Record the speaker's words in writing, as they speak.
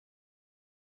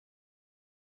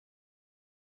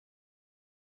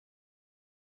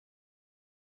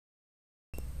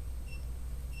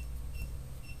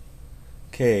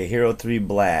Okay, Hero3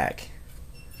 Black.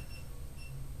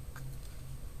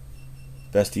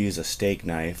 Best to use a steak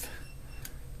knife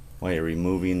while you're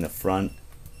removing the front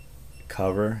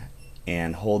cover,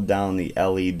 and hold down the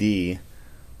LED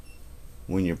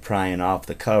when you're prying off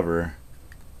the cover.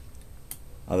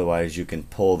 Otherwise you can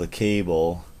pull the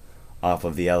cable off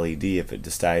of the LED if it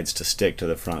decides to stick to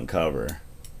the front cover.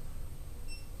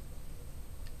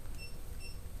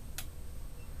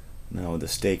 Now with the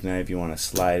steak knife you want to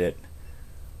slide it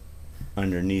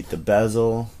underneath the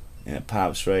bezel and it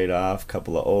pops right off.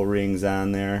 Couple of O-rings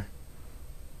on there.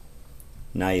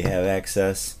 Now you have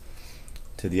access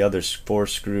to the other 4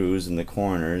 screws in the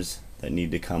corners that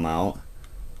need to come out.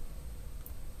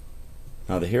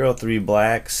 Now the Hero3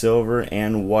 Black, Silver,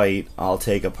 and White all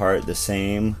take apart the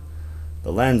same.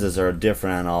 The lenses are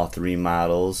different on all 3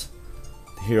 models.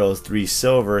 The Hero3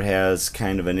 Silver has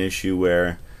kind of an issue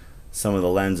where some of the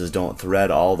lenses don't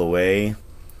thread all the way.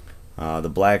 The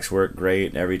blacks work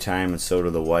great every time, and so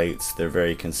do the whites. They're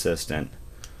very consistent.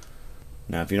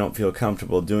 Now if you don't feel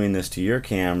comfortable doing this to your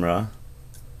camera,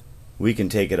 we can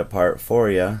take it apart for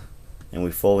you, and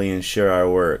we fully insure our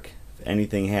work. If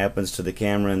anything happens to the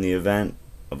camera in the event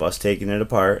of us taking it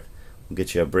apart, we'll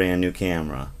get you a brand new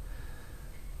camera.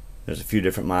 There's a few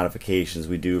different modifications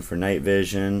we do for night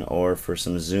vision or for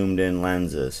some zoomed in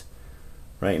lenses.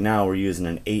 Right now we're using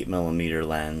an 8mm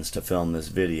lens to film this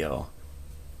video.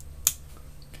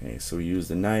 Okay, so we use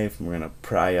the knife and we're going to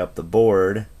pry up the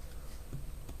board.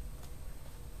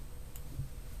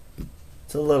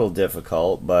 It's a little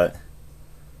difficult, but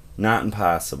not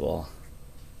impossible.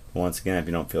 Once again, if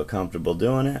you don't feel comfortable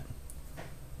doing it,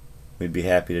 we'd be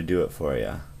happy to do it for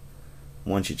you.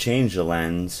 Once you change the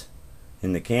lens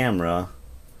in the camera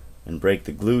and break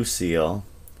the glue seal,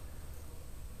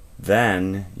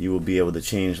 then you will be able to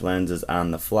change lenses on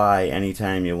the fly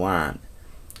anytime you want.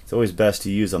 It's always best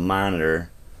to use a monitor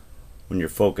when you're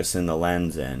focusing the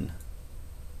lens in.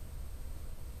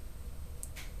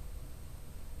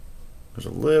 There's a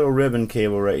little ribbon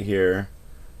cable right here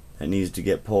that needs to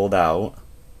get pulled out.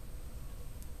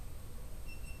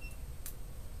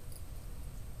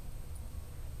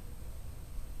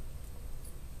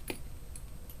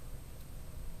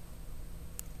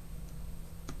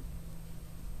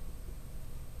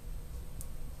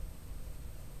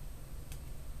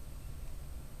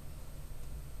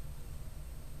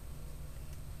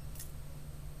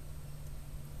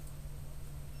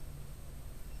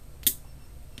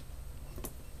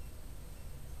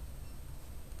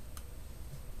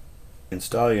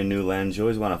 Install your new lens, you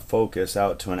always want to focus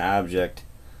out to an object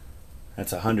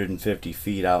that's 150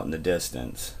 feet out in the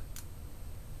distance.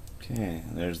 Okay,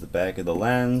 there's the back of the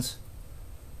lens.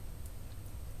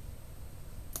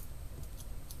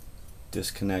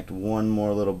 Disconnect one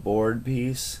more little board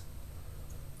piece,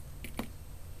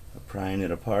 prying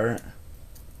it apart.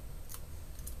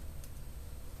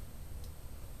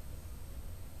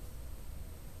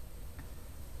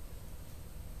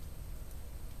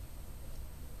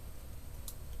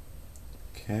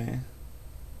 Okay,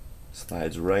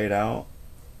 slides right out.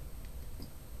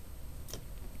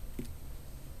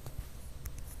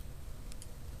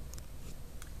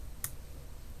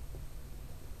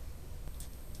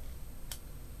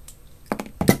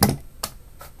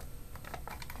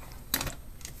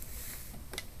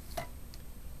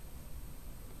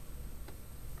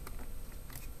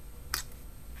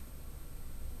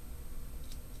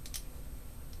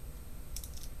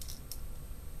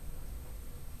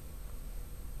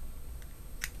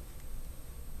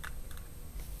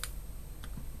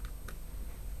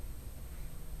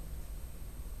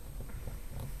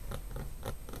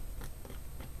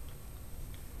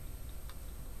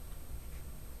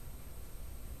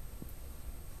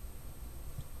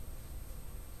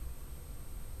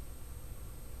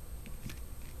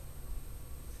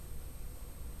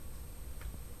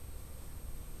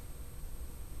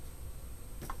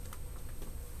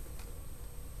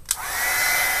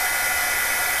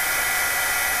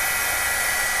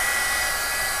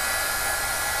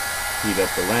 Heat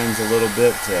up the lens a little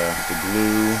bit to get the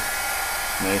glue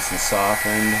nice and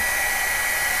softened.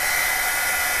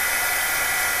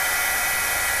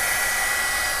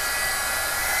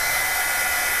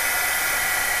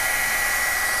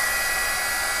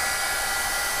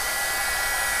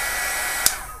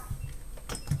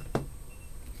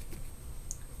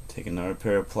 Take another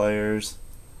pair of pliers,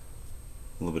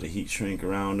 a little bit of heat shrink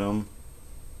around them.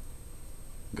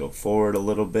 Go forward a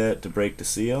little bit to break the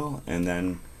seal, and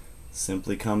then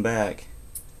simply come back.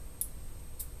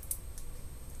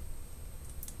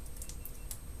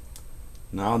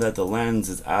 Now that the lens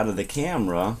is out of the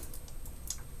camera,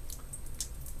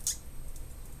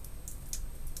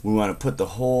 we want to put the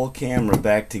whole camera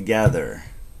back together.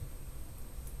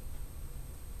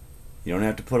 You don't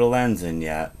have to put a lens in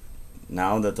yet.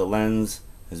 Now that the lens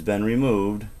has been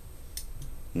removed,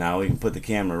 now we can put the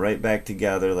camera right back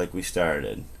together like we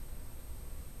started.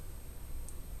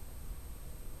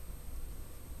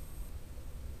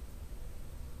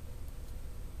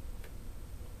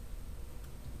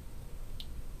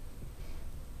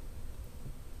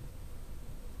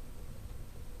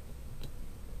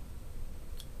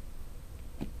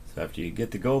 So after you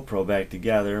get the GoPro back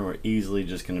together, we're easily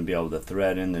just going to be able to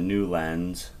thread in the new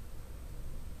lens.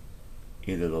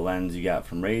 Either the lens you got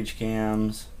from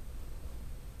RageCams,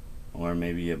 or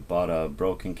maybe you bought a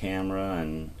broken camera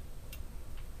and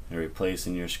you're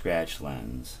replacing your scratch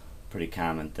lens. Pretty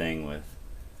common thing with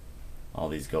all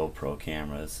these GoPro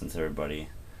cameras, since everybody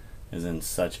is in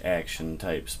such action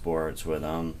type sports with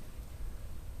them.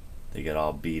 They get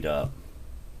all beat up.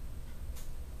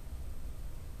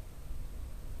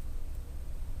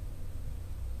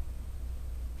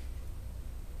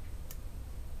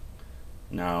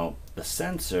 Now, the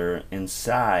sensor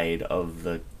inside of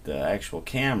the actual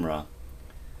camera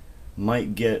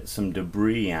might get some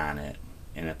debris on it,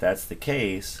 and if that's the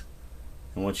case,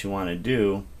 then what you want to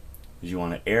do is you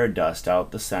want to air dust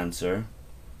out the sensor,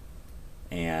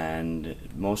 and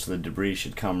most of the debris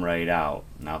should come right out.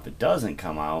 Now, if it doesn't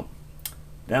come out,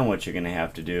 then what you're going to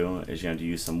have to do is you have to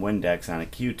use some windex on a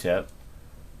Q-tip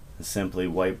to simply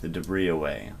wipe the debris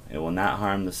away. It will not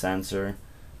harm the sensor.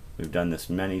 We've done this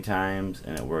many times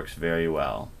and it works very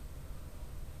well.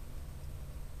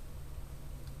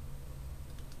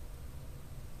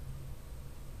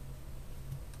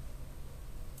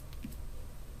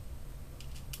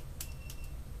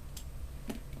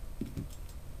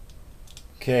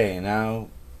 Okay, now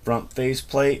front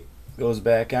faceplate goes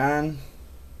back on.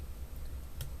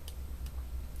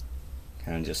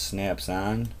 Kind of just snaps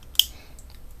on.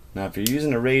 Now if you're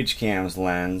using a RageCams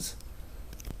lens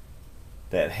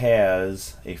that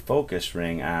has a focus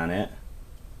ring on it,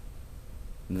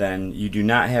 then you do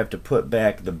not have to put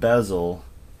back the bezel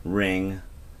ring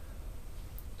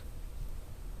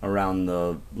around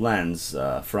the lens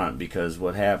front, because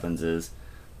what happens is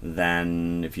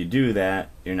then if you do that,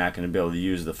 you're not going to be able to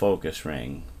use the focus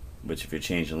ring, which if you're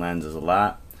changing lenses a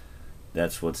lot,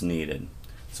 that's what's needed.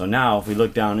 So now if we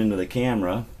look down into the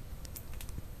camera,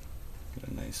 get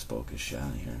a nice focus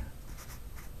shot here.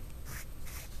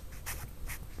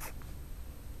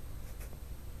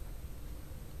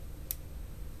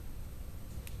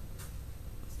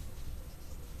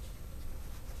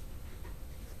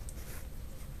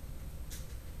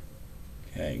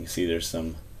 Okay, you can see there's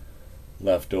some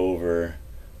leftover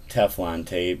Teflon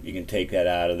tape. You can take that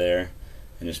out of there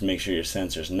and just make sure your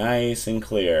sensor's nice and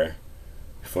clear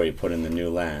before you put in the new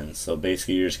lens. So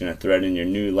basically you're just going to thread in your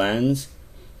new lens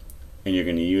and you're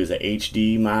going to use a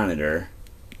HD monitor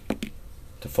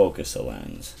to focus the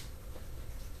lens.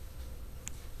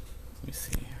 Let me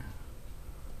see here.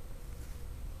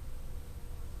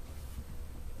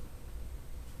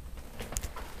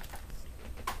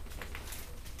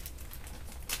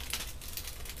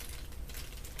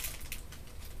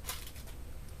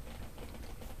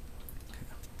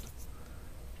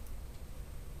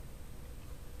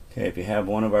 Okay, if you have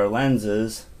one of our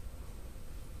lenses,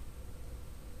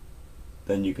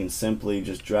 then you can simply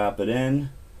just drop it in,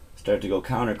 start to go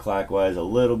counterclockwise a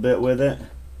little bit with it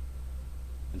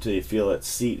until you feel it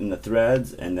seat in the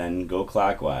threads, and then go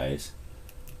clockwise.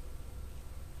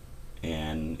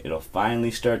 And it'll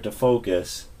finally start to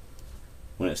focus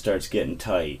when it starts getting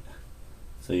tight.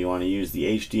 So you want to use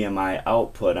the HDMI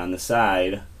output on the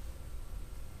side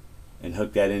and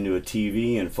hook that into a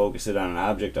TV and focus it on an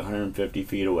object 150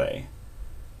 feet away.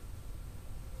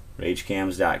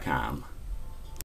 RageCams.com.